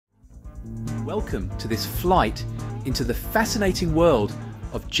Welcome to this flight into the fascinating world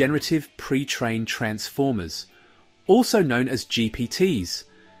of generative pre-trained transformers, also known as GPTs.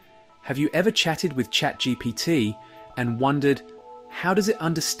 Have you ever chatted with ChatGPT and wondered, how does it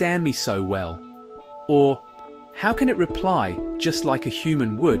understand me so well? Or, how can it reply just like a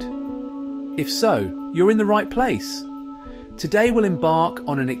human would? If so, you're in the right place. Today we'll embark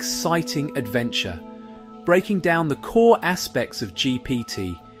on an exciting adventure, breaking down the core aspects of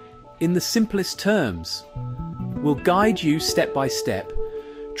GPT in the simplest terms. We'll guide you step by step,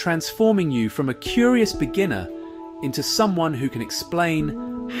 transforming you from a curious beginner into someone who can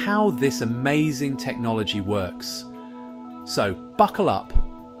explain how this amazing technology works. So buckle up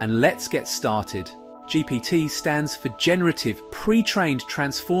and let's get started. GPT stands for Generative Pre-trained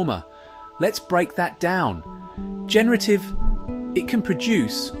Transformer. Let's break that down. Generative, it can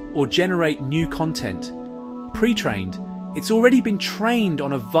produce or generate new content. Pre-trained, it's already been trained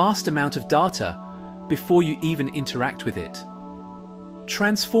on a vast amount of data before you even interact with it.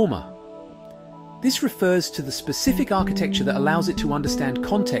 Transformer. This refers to the specific architecture that allows it to understand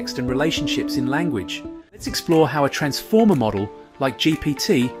context and relationships in language. Let's explore how a transformer model, like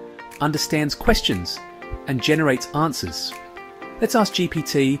GPT, understands questions and generates answers. Let's ask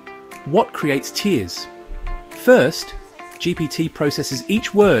GPT, what creates tears? First, GPT processes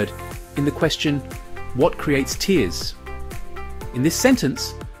each word in the question, what creates tears? In this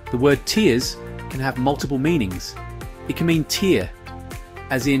sentence, the word tears can have multiple meanings. It can mean tear,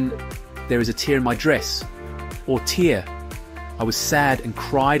 as in, there is a tear in my dress, or tear, I was sad and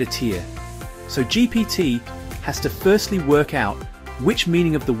cried a tear. So GPT has to firstly work out which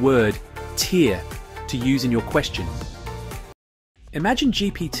meaning of the word tear to use in your question. Imagine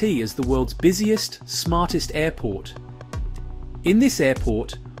GPT as the world's busiest, smartest airport. In this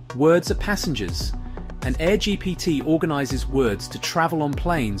airport, words are passengers, and AirGPT organizes words to travel on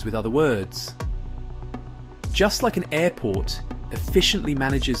planes with other words. Just like an airport efficiently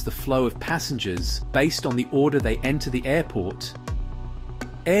manages the flow of passengers based on the order they enter the airport,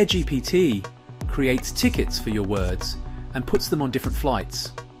 AirGPT creates tickets for your words and puts them on different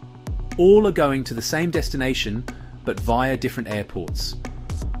flights. All are going to the same destination but via different airports.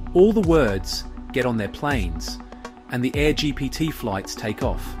 All the words get on their planes and the AirGPT flights take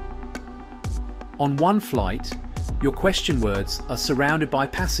off. On one flight, your question words are surrounded by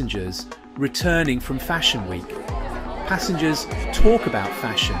passengers returning from Fashion Week. Passengers talk about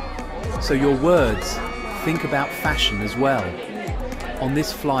fashion, so your words think about fashion as well. On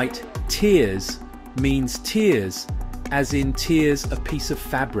this flight, tears means tears, as in tears a piece of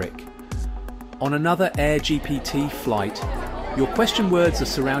fabric. On another AirGPT flight, your question words are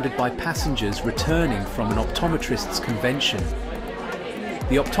surrounded by passengers returning from an optometrist's convention.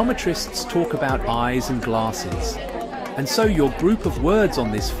 The optometrists talk about eyes and glasses, and so your group of words on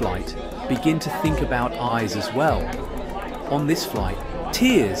this flight begin to think about eyes as well. On this flight,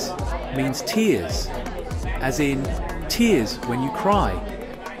 tears means tears, as in tears when you cry.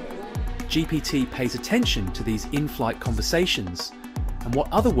 GPT pays attention to these in-flight conversations and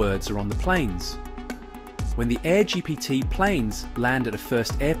what other words are on the planes. When the AirGPT planes land at a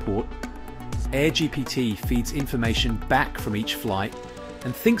first airport, AirGPT feeds information back from each flight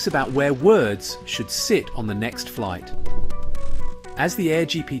and thinks about where words should sit on the next flight. As the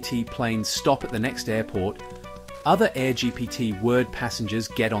AirGPT planes stop at the next airport, other AirGPT word passengers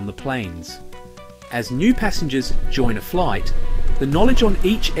get on the planes. As new passengers join a flight, the knowledge on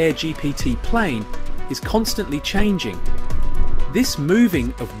each AirGPT plane is constantly changing. This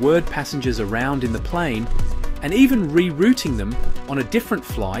moving of word passengers around in the plane and even rerouting them on a different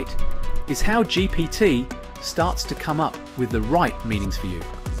flight is how GPT starts to come up with the right meanings for you.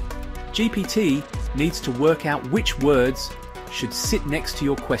 GPT needs to work out which words should sit next to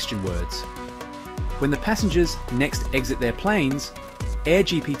your question words. When the passengers next exit their planes,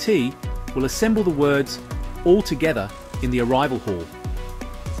 AirGPT will assemble the words all together in the arrival hall.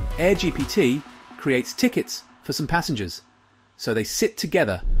 AirGPT creates tickets for some passengers, so they sit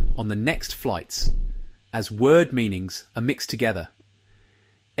together on the next flights, as word meanings are mixed together.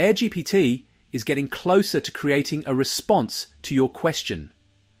 AirGPT is getting closer to creating a response to your question.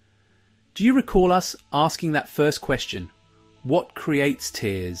 Do you recall us asking that first question, what creates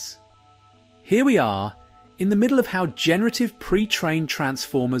tears? Here we are, in the middle of how generative pre-trained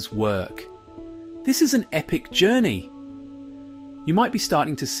transformers work. This is an epic journey. You might be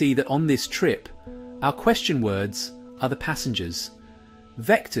starting to see that on this trip, our question words are the passengers,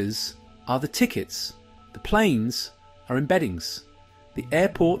 vectors are the tickets, the planes are embeddings, the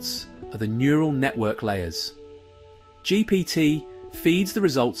airports are the neural network layers. GPT feeds the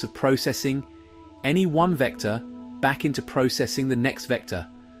results of processing any one vector back into processing the next vector,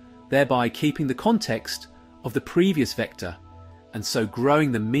 thereby keeping the context of the previous vector, and so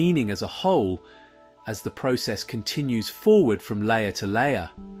growing the meaning as a whole as the process continues forward from layer to layer.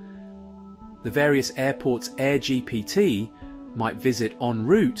 The various airports AirGPT might visit en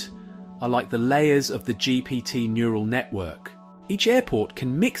route are like the layers of the GPT neural network. Each airport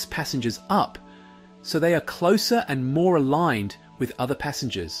can mix passengers up so they are closer and more aligned with other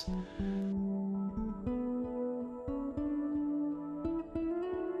passengers.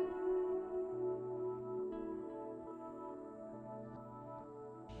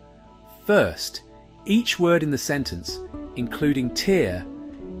 First, each word in the sentence, including tier,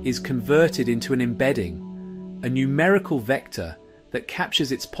 is converted into an embedding, a numerical vector that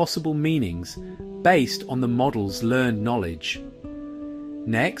captures its possible meanings based on the model's learned knowledge.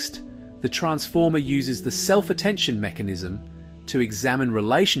 Next, the transformer uses the self-attention mechanism to examine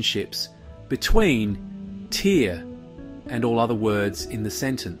relationships between tier and all other words in the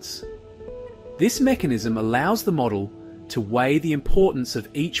sentence. This mechanism allows the model to weigh the importance of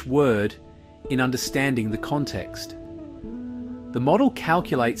each word in understanding the context. The model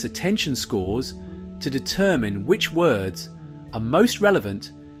calculates attention scores to determine which words are most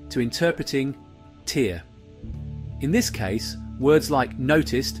relevant to interpreting tier. In this case, words like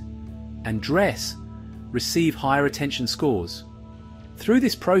noticed and dress receive higher attention scores. Through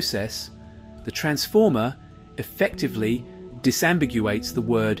this process, the transformer effectively disambiguates the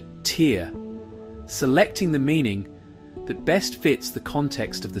word tier, selecting the meaning that best fits the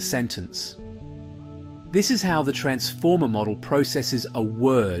context of the sentence. This is how the transformer model processes a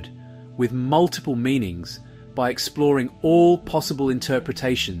word with multiple meanings by exploring all possible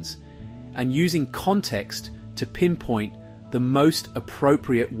interpretations and using context to pinpoint the most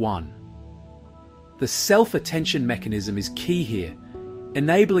appropriate one. The self-attention mechanism is key here,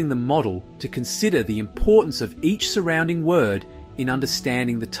 enabling the model to consider the importance of each surrounding word in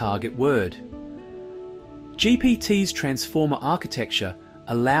understanding the target word. GPT's transformer architecture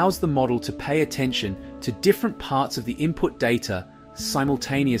allows the model to pay attention to different parts of the input data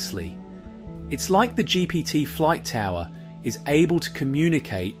simultaneously. It's like the GPT flight tower is able to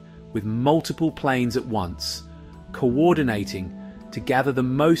communicate with multiple planes at once, coordinating to gather the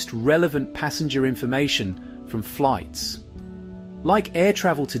most relevant passenger information from flights. Like air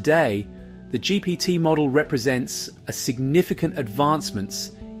travel today, the GPT model represents a significant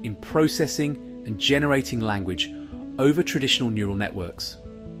advancements in processing and generating language over traditional neural networks.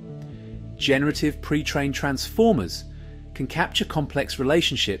 Generative pre-trained transformers can capture complex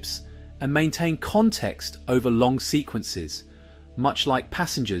relationships and maintain context over long sequences, much like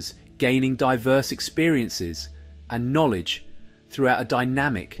passengers gaining diverse experiences and knowledge throughout a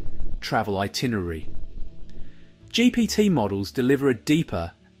dynamic travel itinerary. GPT models deliver a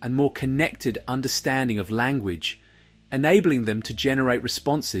deeper and more connected understanding of language, enabling them to generate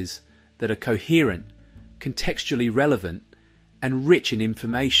responses that are coherent, contextually relevant, and rich in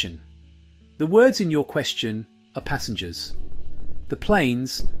information. The words in your question are passengers. The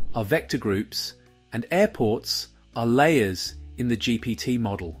planes are vector groups, and airports are layers in the GPT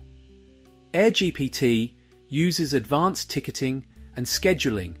model. AirGPT uses advanced ticketing and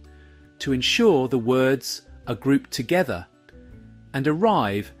scheduling to ensure the words are grouped together and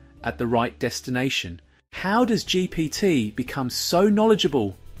arrive at the right destination. How does GPT become so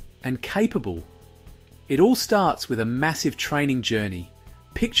knowledgeable and capable? It all starts with a massive training journey.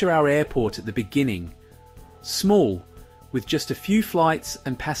 Picture our airport at the beginning, small, with just a few flights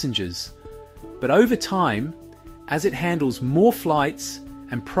and passengers. But over time, as it handles more flights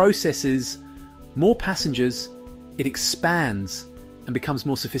and processes more passengers, it expands and becomes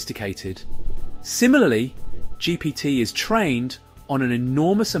more sophisticated. Similarly, GPT is trained on an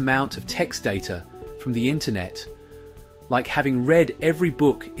enormous amount of text data from the internet, like having read every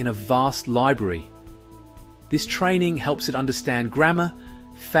book in a vast library. This training helps it understand grammar,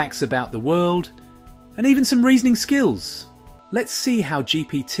 facts about the world, and even some reasoning skills. Let's see how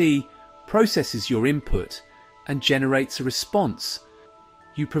GPT processes your input and generates a response.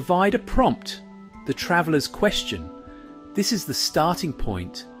 You provide a prompt, the traveler's question. This is the starting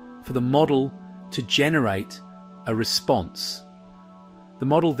point for the model to generate a response. The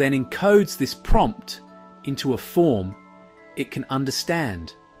model then encodes this prompt into a form it can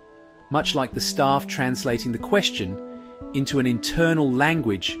understand, much like the staff translating the question into an internal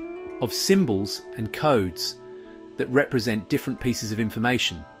language of symbols and codes that represent different pieces of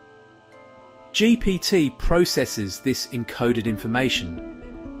information. GPT processes this encoded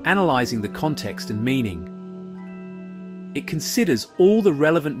information, analysing the context and meaning. It considers all the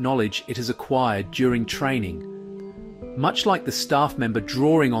relevant knowledge it has acquired during training, much like the staff member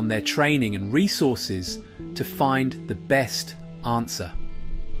drawing on their training and resources to find the best answer.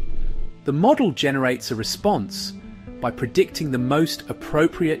 The model generates a response by predicting the most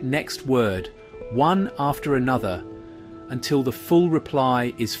appropriate next word, one after another, until the full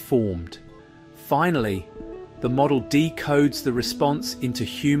reply is formed. Finally, the model decodes the response into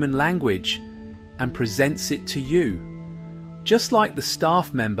human language and presents it to you. Just like the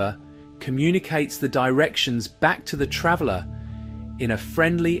staff member communicates the directions back to the traveller in a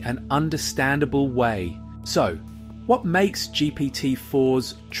friendly and understandable way. So, what makes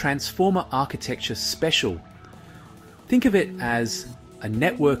GPT-4's transformer architecture special? Think of it as a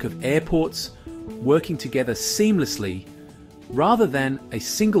network of airports working together seamlessly rather than a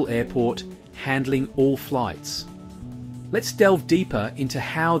single airport handling all flights. Let's delve deeper into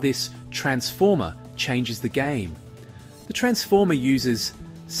how this transformer changes the game. The transformer uses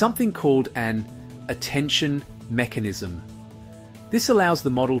something called an attention mechanism. This allows the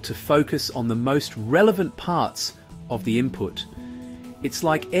model to focus on the most relevant parts of the input. It's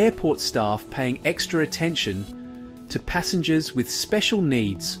like airport staff paying extra attention to passengers with special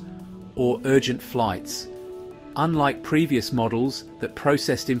needs or urgent flights. Unlike previous models that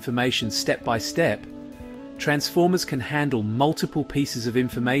processed information step by step, transformers can handle multiple pieces of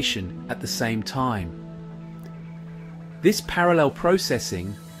information at the same time. This parallel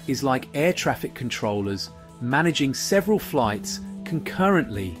processing is like air traffic controllers managing several flights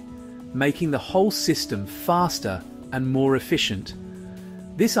concurrently, making the whole system faster and more efficient.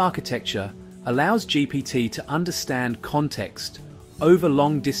 This architecture allows GPT to understand context over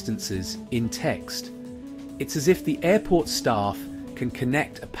long distances in text. It's as if the airport staff can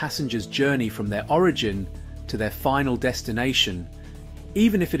connect a passenger's journey from their origin to their final destination,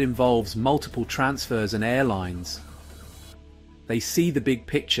 even if it involves multiple transfers and airlines. They see the big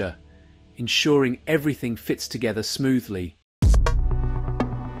picture, ensuring everything fits together smoothly.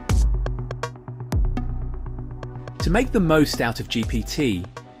 To make the most out of GPT,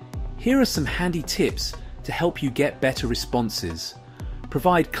 here are some handy tips to help you get better responses.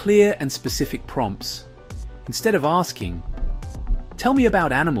 Provide clear and specific prompts. Instead of asking, "Tell me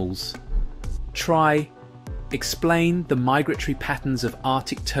about animals," try, "Explain the migratory patterns of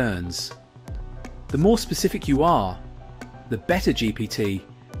Arctic terns." The more specific you are, the better GPT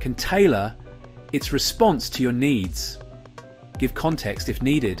can tailor its response to your needs. Give context if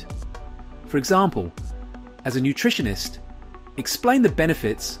needed. For example, as a nutritionist, explain the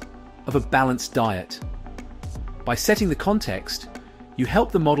benefits of a balanced diet. By setting the context, you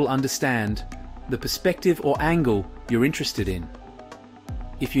help the model understand the perspective or angle you're interested in.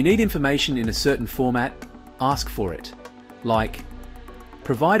 If you need information in a certain format, ask for it, like,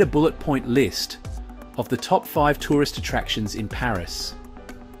 "Provide a bullet point list of the top 5 tourist attractions in Paris."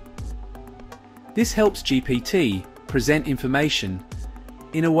 This helps GPT present information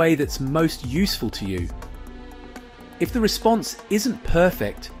in a way that's most useful to you. If the response isn't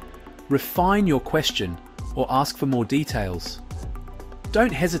perfect, refine your question or ask for more details.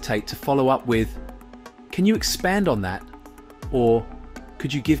 Don't hesitate to follow up with, "Can you expand on that?" or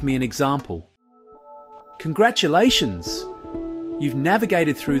 "Could you give me an example?" Congratulations! You've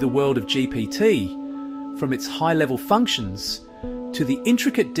navigated through the world of GPT, from its high-level functions to the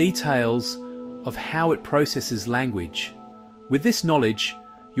intricate details of how it processes language. With this knowledge,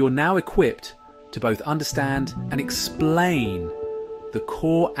 you're now equipped to both understand and explain the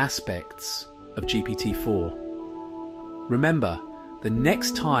core aspects of GPT-4. Remember, the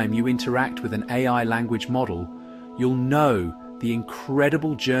next time you interact with an AI language model, you'll know the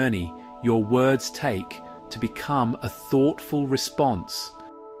incredible journey your words take to become a thoughtful response.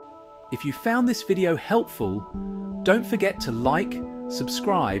 If you found this video helpful, don't forget to like,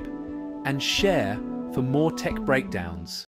 subscribe, and share for more tech breakdowns.